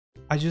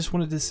I just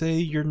wanted to say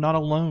you're not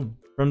alone.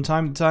 From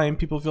time to time,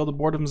 people feel the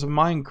boredoms of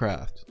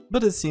Minecraft,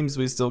 but it seems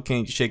we still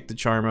can't shake the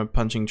charm of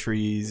punching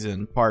trees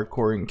and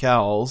parkouring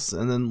cows,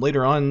 and then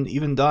later on,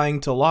 even dying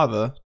to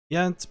lava.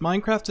 Yeah,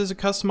 Minecraft is a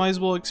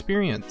customizable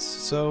experience,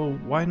 so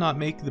why not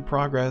make the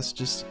progress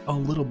just a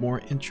little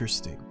more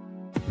interesting?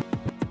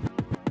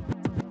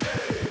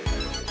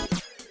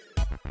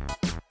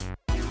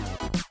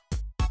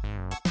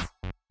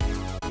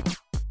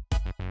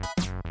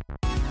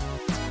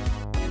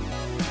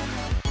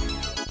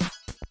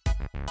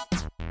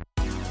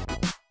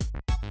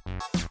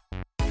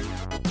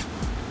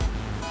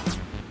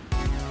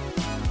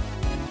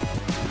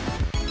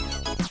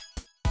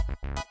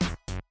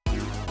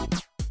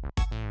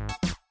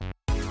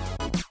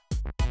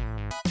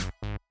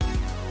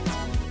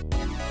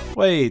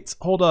 Wait,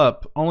 hold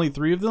up, only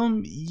 3 of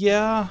them?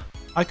 Yeah,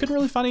 I couldn't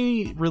really find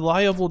any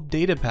reliable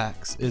data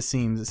packs, it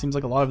seems. It seems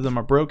like a lot of them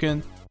are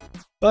broken.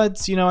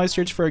 But, you know, I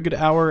searched for a good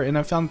hour and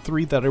I found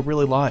 3 that I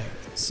really liked.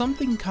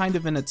 Something kind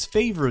of in its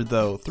favor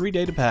though, 3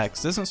 data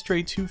packs doesn't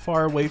stray too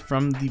far away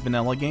from the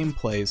vanilla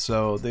gameplay,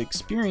 so the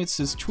experience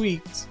is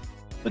tweaked,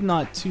 but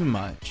not too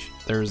much.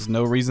 There's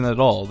no reason at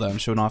all that I'm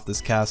showing off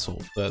this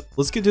castle, but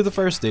let's get to the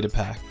first data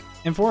pack.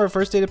 And for our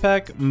first data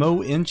pack,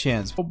 Mo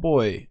Enchants. Oh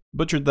boy,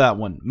 butchered that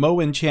one. Mo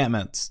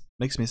Enchantments.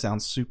 Makes me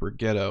sound super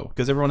ghetto,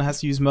 because everyone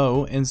has to use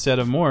Mo instead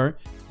of more.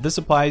 This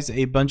applies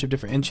a bunch of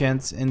different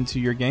enchants into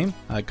your game.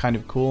 Kind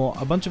of cool.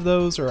 A bunch of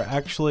those are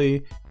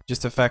actually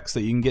just effects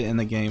that you can get in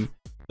the game,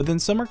 but then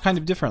some are kind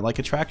of different, like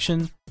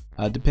Attraction,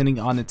 depending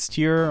on its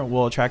tier,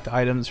 will attract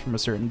items from a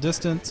certain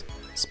distance.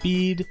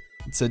 Speed,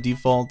 it's a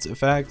default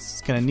effect,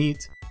 it's kind of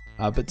neat.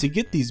 But to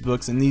get these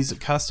books and these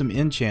custom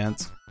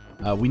enchants,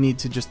 we need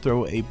to just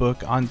throw a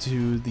book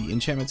onto the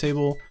enchantment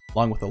table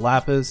along with a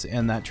lapis,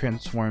 and that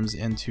transforms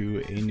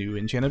into a new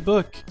enchanted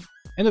book.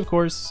 And of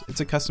course,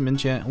 it's a custom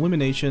enchant,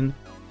 Illumination,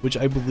 which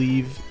I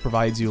believe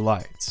provides you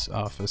lights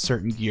off a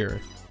certain gear.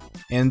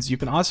 And you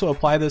can also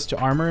apply this to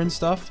armor and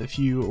stuff. If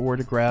you were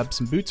to grab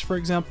some boots, for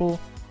example,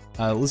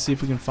 let's see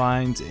if we can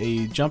find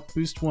a jump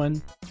boost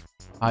one.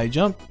 High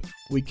jump,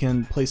 we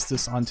can place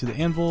this onto the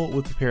anvil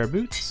with a pair of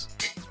boots.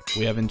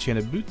 We have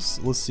enchanted boots.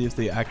 Let's see if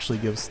they actually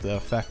give us the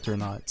effect or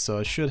not. So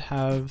I should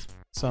have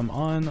some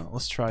on.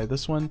 Let's try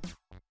this one.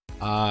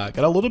 Got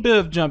a little bit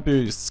of jump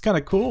boost. It's kind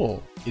of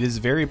cool. It is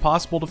very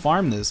possible to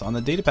farm this. On the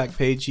data pack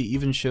page, he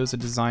even shows a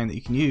design that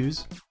you can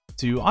use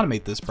to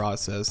automate this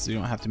process, so you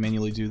don't have to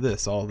manually do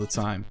this all the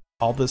time.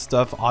 All this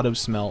stuff auto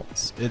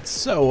smelts. It's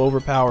so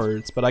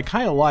overpowered, but I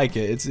kind of like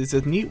it. It's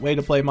a neat way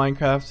to play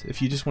Minecraft if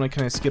you just want to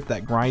kind of skip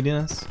that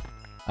grindiness.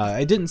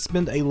 I didn't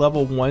spend a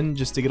level 1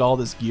 just to get all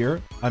this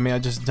gear. I mean, I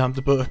just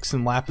dumped books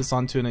and lapis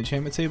onto an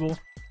enchantment table.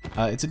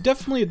 It's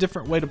definitely a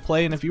different way to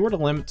play, and if you were to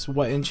limit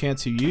what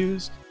enchants you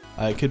use,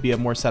 it could be a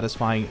more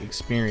satisfying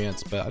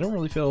experience, but I don't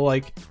really feel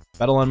like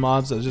battle on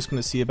mobs. I was just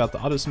going to see about the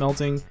auto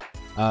smelting.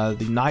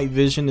 The night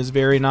vision is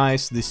very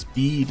nice. The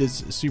speed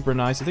is super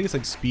nice. I think it's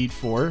like speed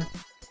 4.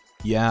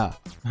 Yeah,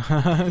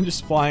 I'm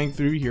just flying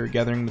through here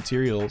gathering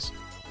materials.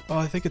 Oh,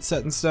 I think it's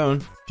set in stone.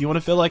 If you want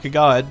to feel like a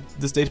god,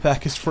 this data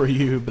pack is for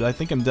you, but I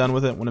think I'm done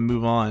with it. I want to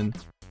move on.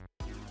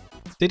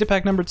 Data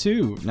pack number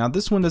 2. Now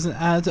this one doesn't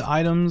add to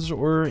items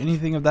or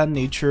anything of that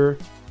nature,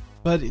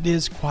 but it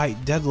is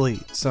quite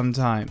deadly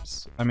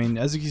sometimes. I mean,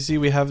 as you can see,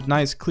 we have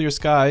nice clear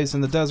skies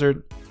in the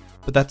desert,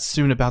 but that's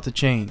soon about to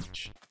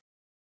change.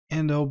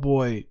 And oh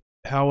boy,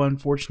 how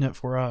unfortunate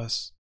for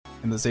us.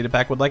 And this data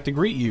pack would like to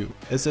greet you.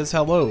 It says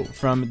hello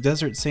from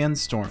Desert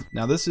Sandstorm.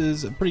 Now this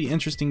is a pretty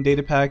interesting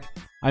data pack.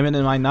 I'm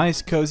in my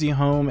nice cozy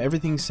home,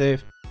 everything's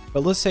safe,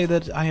 but let's say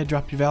that I had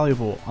dropped your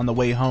valuable on the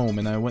way home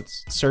and I went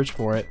to search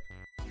for it.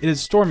 It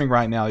is storming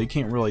right now, you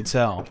can't really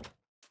tell.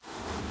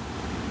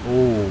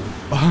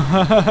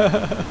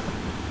 Oh.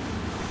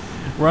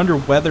 We're under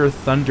weather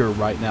thunder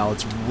right now.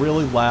 It's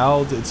really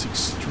loud, it's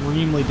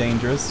extremely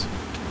dangerous.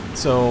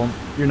 So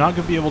you're not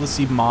going to be able to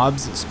see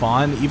mobs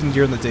spawn even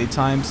during the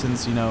daytime,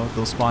 since, you know,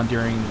 they'll spawn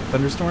during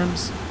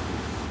thunderstorms.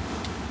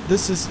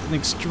 This is an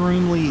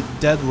extremely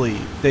deadly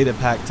data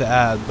pack to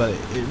add, but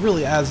it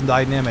really adds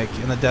dynamic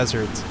in the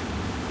desert.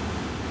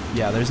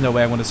 Yeah, there's no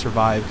way I'm going to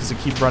survive because I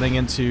keep running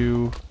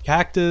into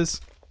cactus,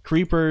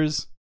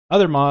 creepers,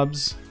 other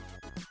mobs,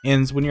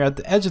 and when you're at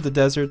the edge of the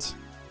desert,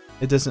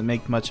 it doesn't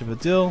make much of a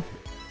deal.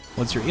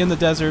 Once you're in the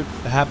desert,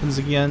 it happens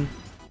again,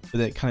 but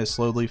it kind of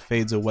slowly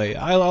fades away.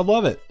 I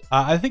love it.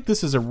 I think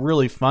this is a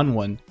really fun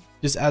one.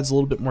 Just adds a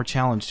little bit more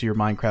challenge to your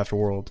Minecraft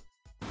world.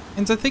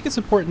 And I think it's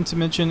important to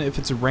mention, if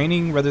it's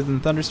raining rather than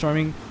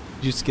thunderstorming,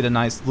 you just get a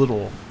nice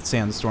little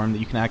sandstorm that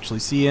you can actually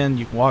see in,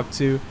 you can walk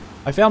to.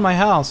 I found my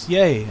house,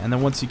 yay! And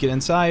then once you get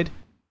inside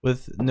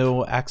with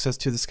no access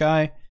to the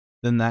sky,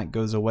 then that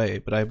goes away.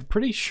 But I'm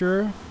pretty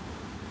sure,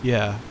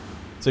 yeah.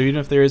 So even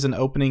if there is an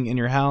opening in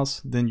your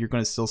house, then you're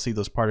going to still see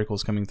those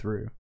particles coming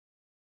through.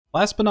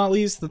 Last but not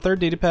least, the third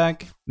data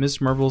pack, Miss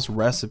Murble's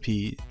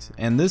Recipes.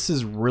 And this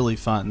is really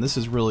fun. This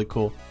is really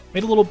cool.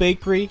 Made a little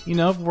bakery, you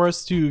know, for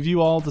us to view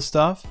all the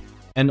stuff.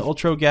 And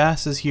Ultra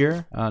Gas is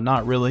here.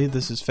 Not really,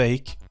 this is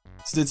fake.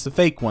 It's the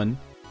fake one.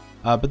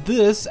 But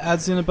this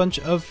adds in a bunch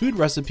of food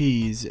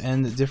recipes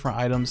and different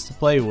items to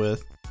play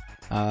with.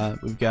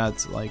 We've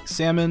got like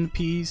salmon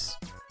piece,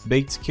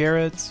 baked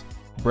carrots,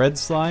 bread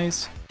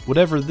slice,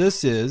 whatever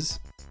this is.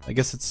 I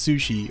guess it's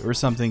sushi or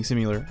something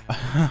similar.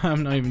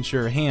 I'm not even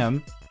sure.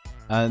 Ham.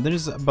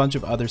 There's a bunch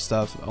of other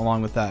stuff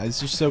along with that. It's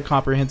just so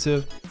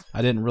comprehensive.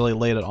 I didn't really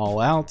lay it all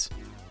out.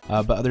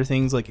 But other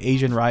things like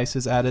Asian rice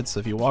is added. So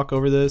if you walk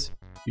over this,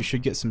 you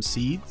should get some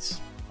seeds.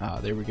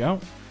 There we go.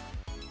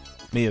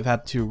 May have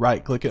had to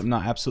right click it. I'm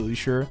not absolutely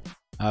sure.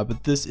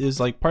 But this is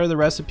like part of the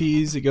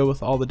recipes that go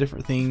with all the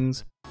different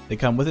things that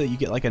come with it. You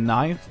get like a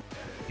knife.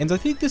 And I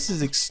think this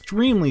is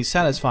extremely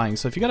satisfying.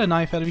 So if you got a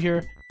knife out of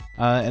here,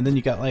 and then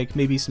you got like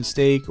maybe some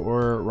steak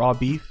or raw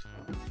beef,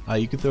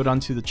 you can throw it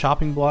onto the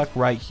chopping block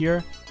right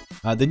here.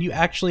 Then you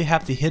actually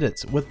have to hit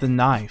it with the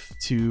knife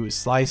to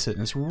slice it.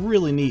 And it's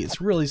really neat. It's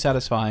really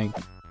satisfying.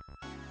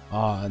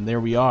 And there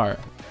we are.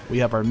 We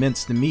have our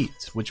minced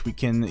meat, which we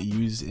can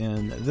use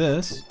in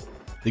this,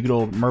 the good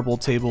old Murble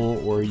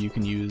table, or you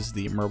can use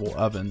the Murble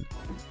oven.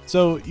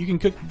 So you can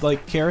cook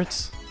like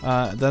carrots.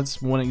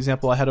 That's one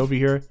example I had over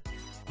here.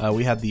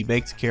 We had the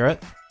baked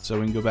carrot. So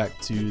we can go back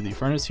to the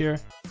furnace here.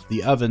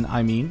 The oven,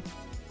 I mean.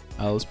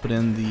 Let's put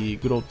in the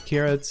good old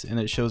carrots and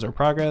it shows our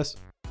progress.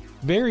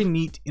 Very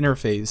neat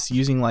interface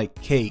using like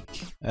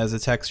cake as a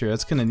texture.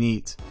 That's kind of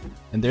neat.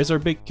 And there's our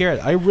baked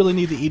carrot. I really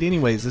need to eat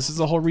anyways. This is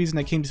the whole reason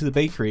I came to the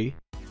bakery.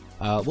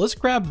 Let's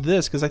grab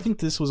this because I think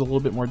this was a little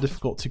bit more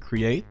difficult to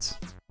create.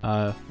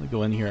 Let me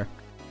go in here.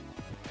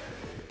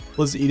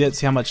 Let's eat it,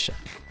 see how much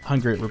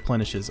hunger it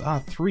replenishes.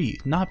 3,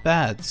 not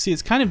bad. See,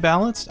 it's kind of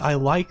balanced. I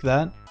like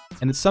that.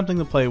 And it's something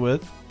to play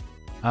with.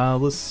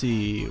 Let's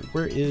see,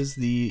 where is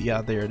the,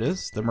 yeah, there it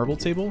is, the Murble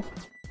table.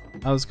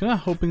 I was kind of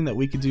hoping that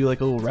we could do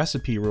like a little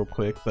recipe real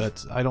quick,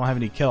 but I don't have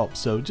any kelp,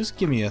 so just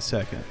give me a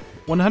second.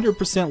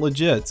 100%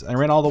 legit, I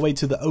ran all the way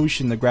to the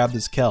ocean to grab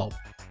this kelp.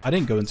 I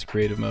didn't go into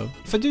creative mode.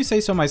 If I do say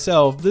so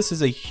myself, this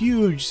is a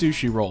huge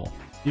sushi roll.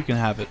 You can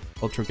have it,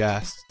 ultra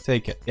gas,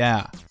 take it,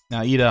 yeah,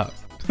 now eat up.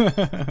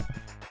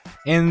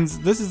 And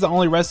this is the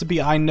only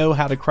recipe I know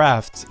how to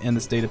craft in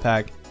this data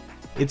pack.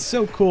 It's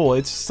so cool,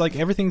 it's just like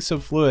everything's so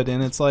fluid,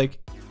 and it's like,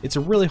 it's a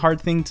really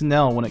hard thing to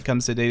nail when it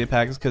comes to data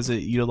packs because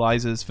it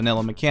utilizes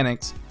vanilla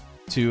mechanics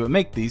to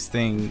make these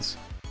things.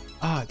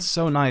 It's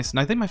so nice. And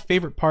I think my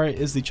favorite part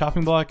is the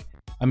chopping block.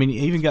 I mean, you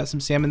even got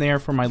some salmon there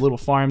for my little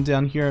farm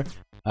down here.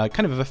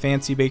 Kind of a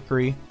fancy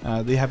bakery.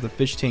 They have the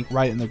fish tank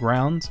right in the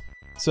ground.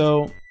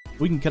 So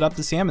we can cut up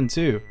the salmon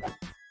too.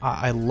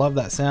 I love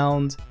that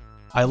sound.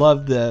 I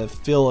love the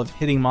feel of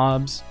hitting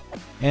mobs.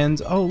 And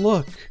oh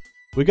look,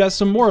 we got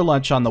some more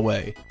lunch on the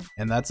way.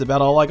 And that's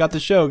about all I got to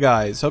show,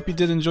 guys. Hope you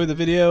did enjoy the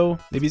video.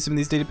 Maybe some of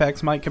these data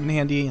packs might come in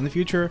handy in the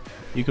future.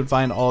 You can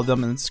find all of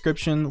them in the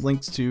description,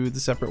 links to the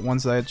separate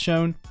ones that I had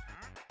shown.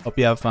 Hope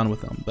you have fun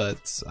with them,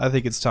 but I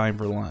think it's time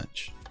for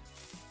lunch.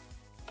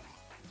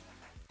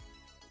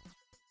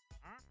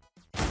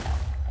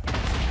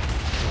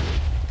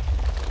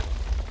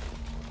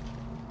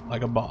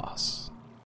 Like a boss.